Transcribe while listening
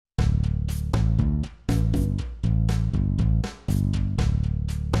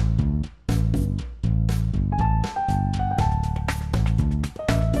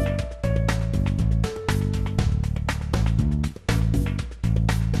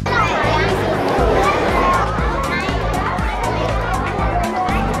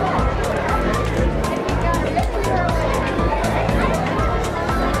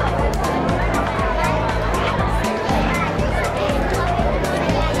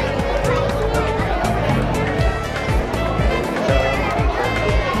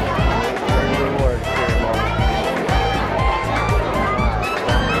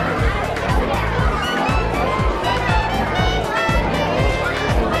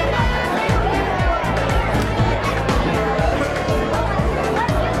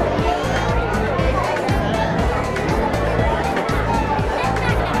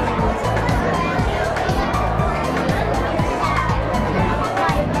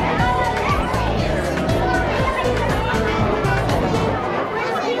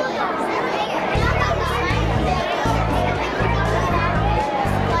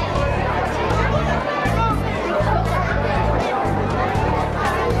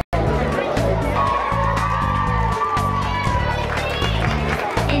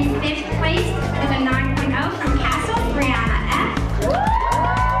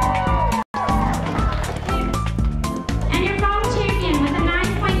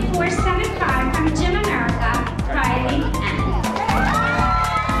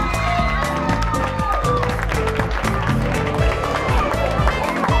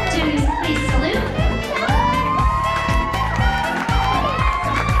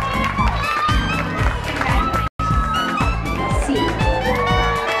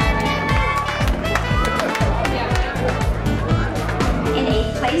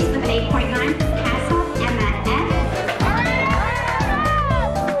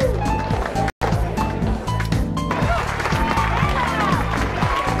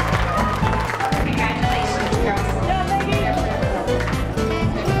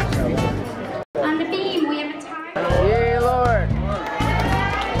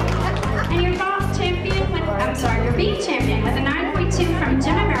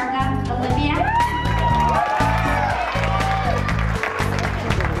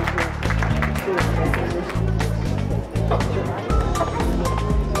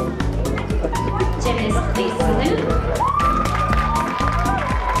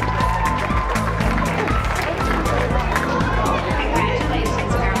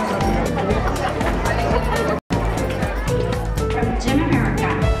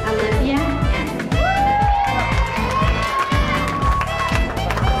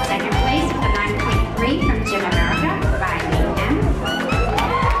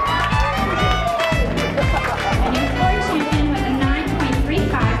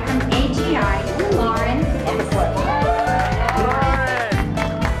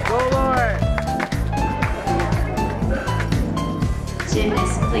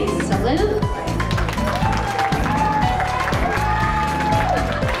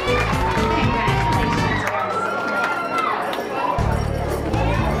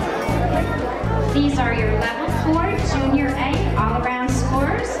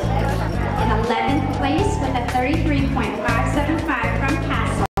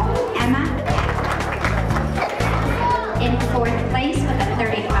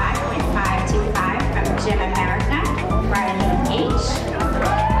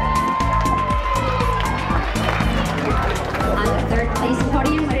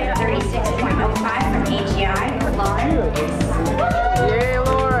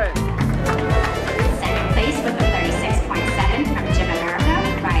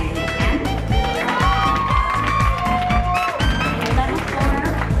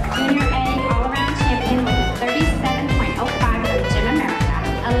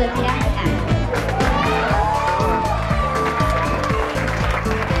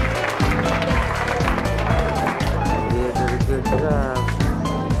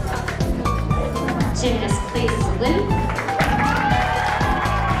Gymnast, please salute.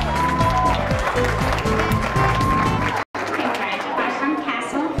 Congratulations from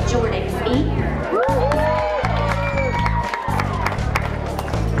Castle, Jordan B.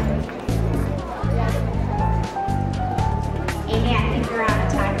 Amy, I think you're out of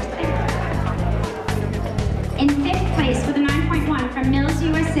time today. In 5th place with a 9.1 from Mills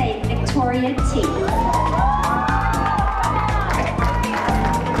USA, Victoria T.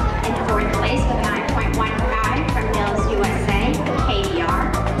 In 4th place with a 9.15 from Mills USA, KDR.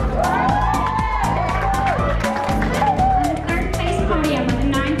 On the 3rd place podium with a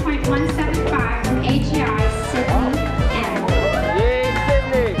 9.175 from AGI, Sydney M. Yay,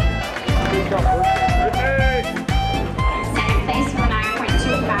 Sydney! 2nd place with a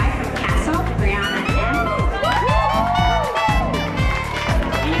 9.25 from Castle, Brianna M.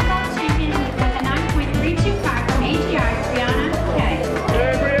 And your gold champion with a 9.325 from AGI, Brianna K.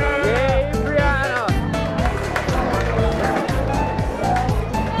 Yay, Brianna!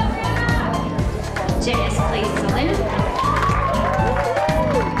 Gymnast, please salute.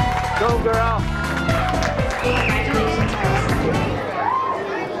 Go, girl! Congratulations, girls.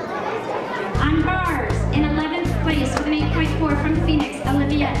 On bars, in 11th place with an 8.4 from Phoenix,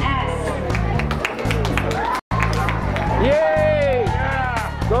 Olivia S. Yay!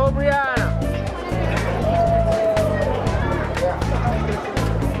 Go, Brianna!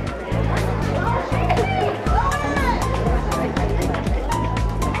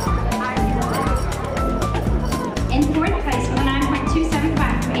 In 4th place with a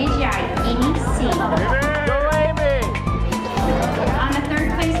 9.275 from AGI, Amy C. Go, Amy! On the 3rd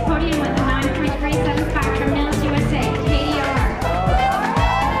place podium with a 9.375 from Mills USA, KDR.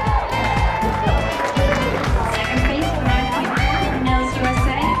 2nd place with a 9.4 from Mills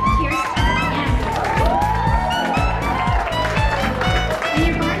USA, Kirsten M. And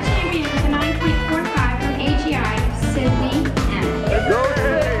your bar champion with a 9.45 from AGI, Sydney M. Go,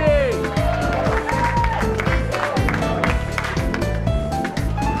 Sydney!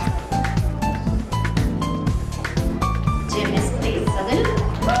 Gymnast, please salute.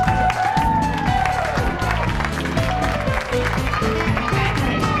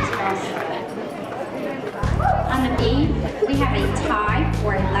 Congratulations, girls. On the B, we have a tie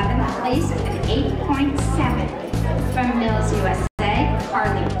for 11th place with an 8.7 from Mills USA,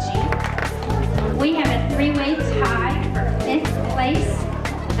 Carly G. We have a 3-way tie for 5th place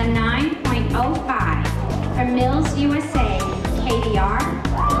with a 9.05 from Mills USA, KDR.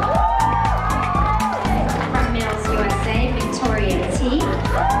 From Mills USA, Victoria T.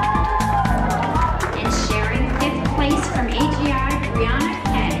 And sharing 5th place from AGI, Brianna K.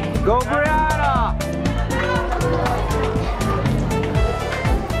 Go, Brianna!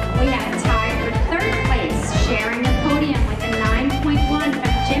 We have a tie for 3rd place, sharing the podium with a 9.1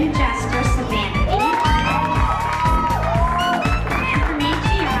 from Jim Jester, Savannah B. And from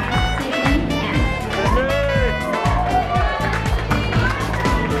AGI, Sydney M.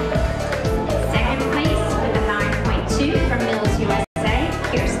 2nd place with a 9.2 from Mills USA,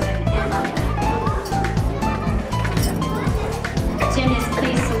 Kirsten M. Gymnast,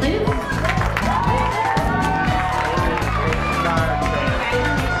 please salute.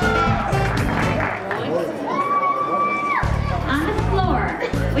 On the floor,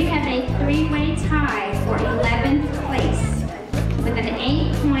 we have a 3-way tie for 11th place with an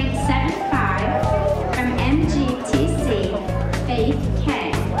 8.75 from MGTC, Faith K.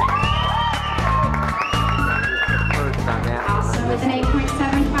 Also with an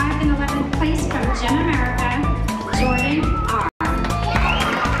 8.75 in 11th place from Gym America, Jordan R.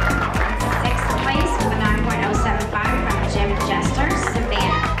 6th place with a 9.075 from Jim Jester,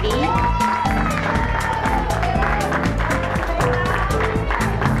 Savannah B.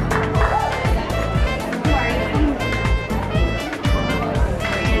 Who are you?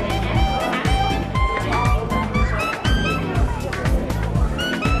 Brianna M.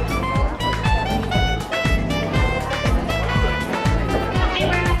 Hey,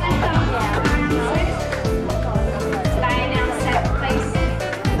 we're at the top. Round 6. Slide down 7th place.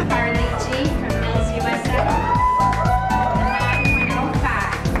 Carly G from Mills USA.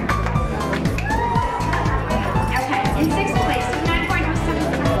 9.05. Okay, in 6th place with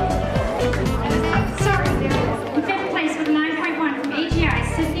 9.075. Sorry, in 5th place with 9.1 from AGI,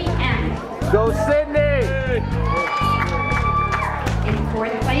 Sydney M. Go, Sydney! In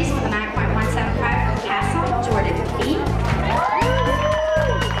 4th place with a 9.175 from Castle, Jordan P.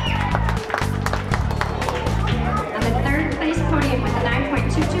 On the 3rd place podium with a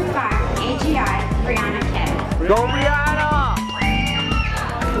 9.225 from AGI, Brianna K. Go, Brianna!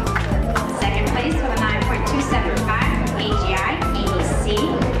 2nd place with a 9.275 from AGI, Amy C.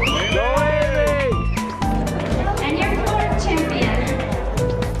 Go, Amy!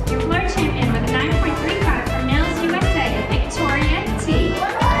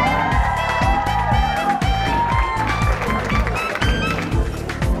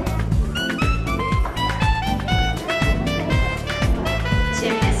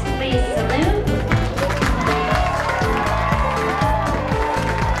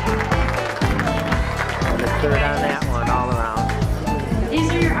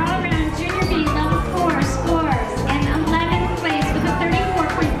 your all-around Junior B Level 4 scores. In 11th place with a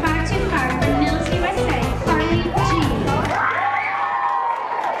 34.525 from Mills USA, Carly G.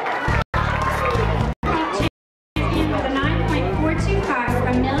 Champion with a 9.425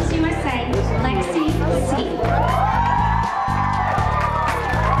 from Mills USA, Lexi C.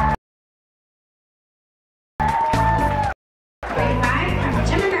 Grade 5 from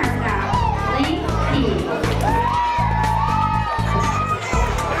Gym America, Lee P.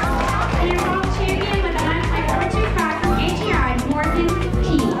 And your world champion with a 9.425 from AGI, Morgan P.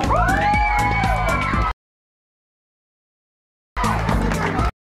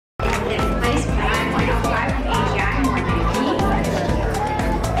 In 5th place with a 9.05 from AGI, Morgan P.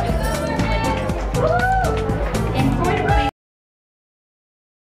 In 4th place,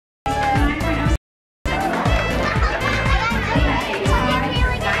 9.07. We have a tie for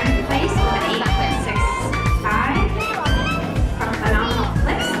 9th place with an 8.65 from Phenomenal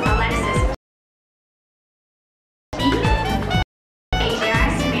Flips, Alexis P. AGI,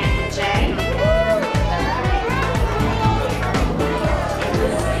 Samantha J. In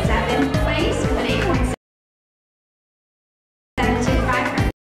 7th place with an 8.725 from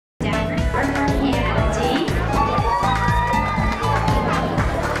Denver, Hannah D.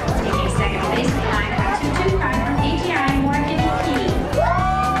 Taking 2nd place with a 9.225 from AGI, Morgan P.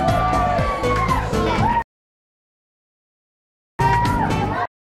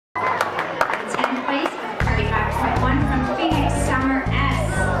 10th place with 35.1 from Phoenix, Summer S.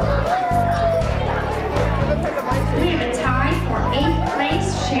 We have a tie for 8th place,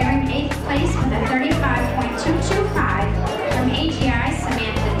 sharing 8th place with a 35.225 from AGI,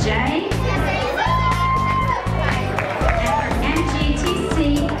 Samantha J. And for MGTC,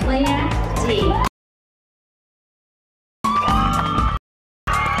 Leah D.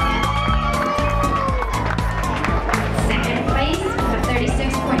 Second place with a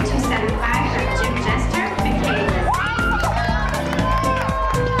 36.275 from Jim Jester, Michaela.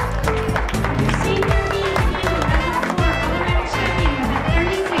 Senior B Level 4 all-around champion with a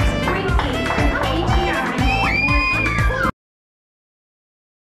 36.8 from AGI, Morgan.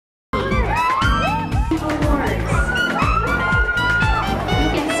 Awards. You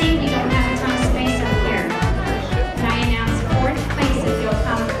can see we don't have a ton of space up here. And I announce 4th place if you'll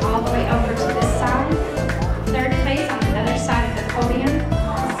come all the way over to this side. 3rd place on the other side of the podium.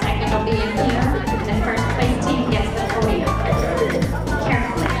 2nd will be in here. The 1st place team gets the podium.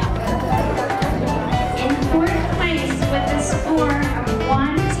 Carefully. In 4th place with a score of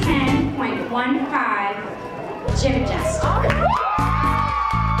 110.15, Jim Jester.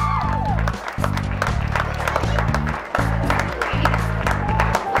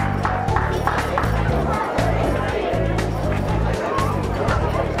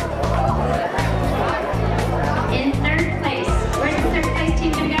 In 3rd place, where's the 3rd place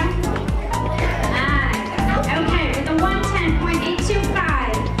team gonna go? Okay, with a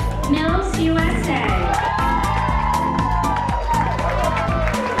 110.825, Mills USA.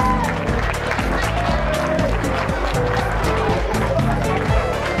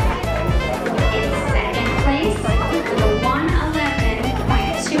 In 2nd place, with a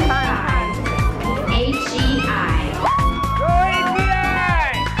 111.25, AGI. Go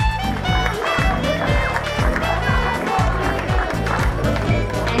AGI!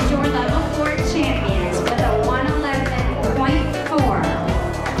 And your level 4 champions with a 111.4,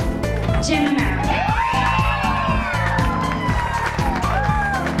 Gym America.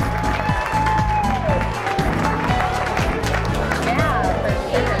 Yeah.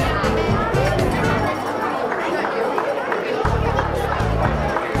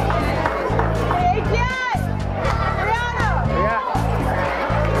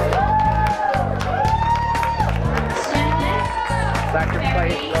 Gymnasts, 2nd very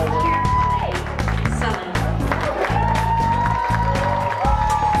place. carefully. Sullivan.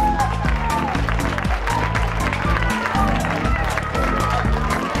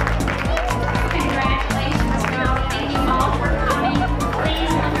 Congratulations, girls. Thank you all for coming.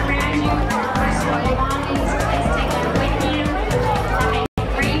 Please look around you for your personal belongings. Please take them with you. Have a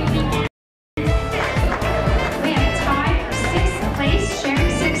great weekend. We have a tie for 6th place,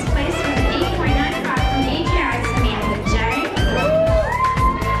 sharing 6th place with an 8.95 from AGI, Samantha J.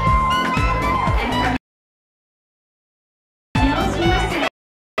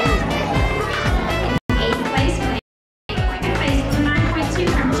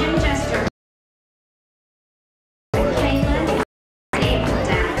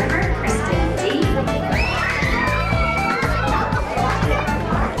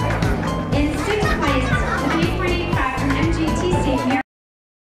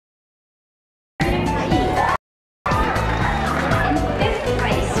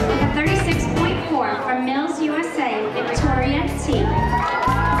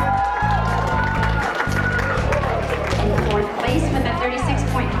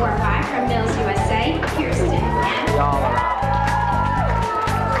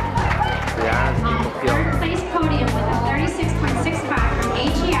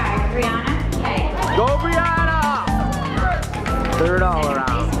 it all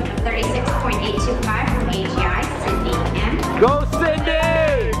around. Second place with a 36.825 from AGI, Cindy M. Go Cindy!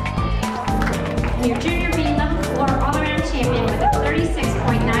 Your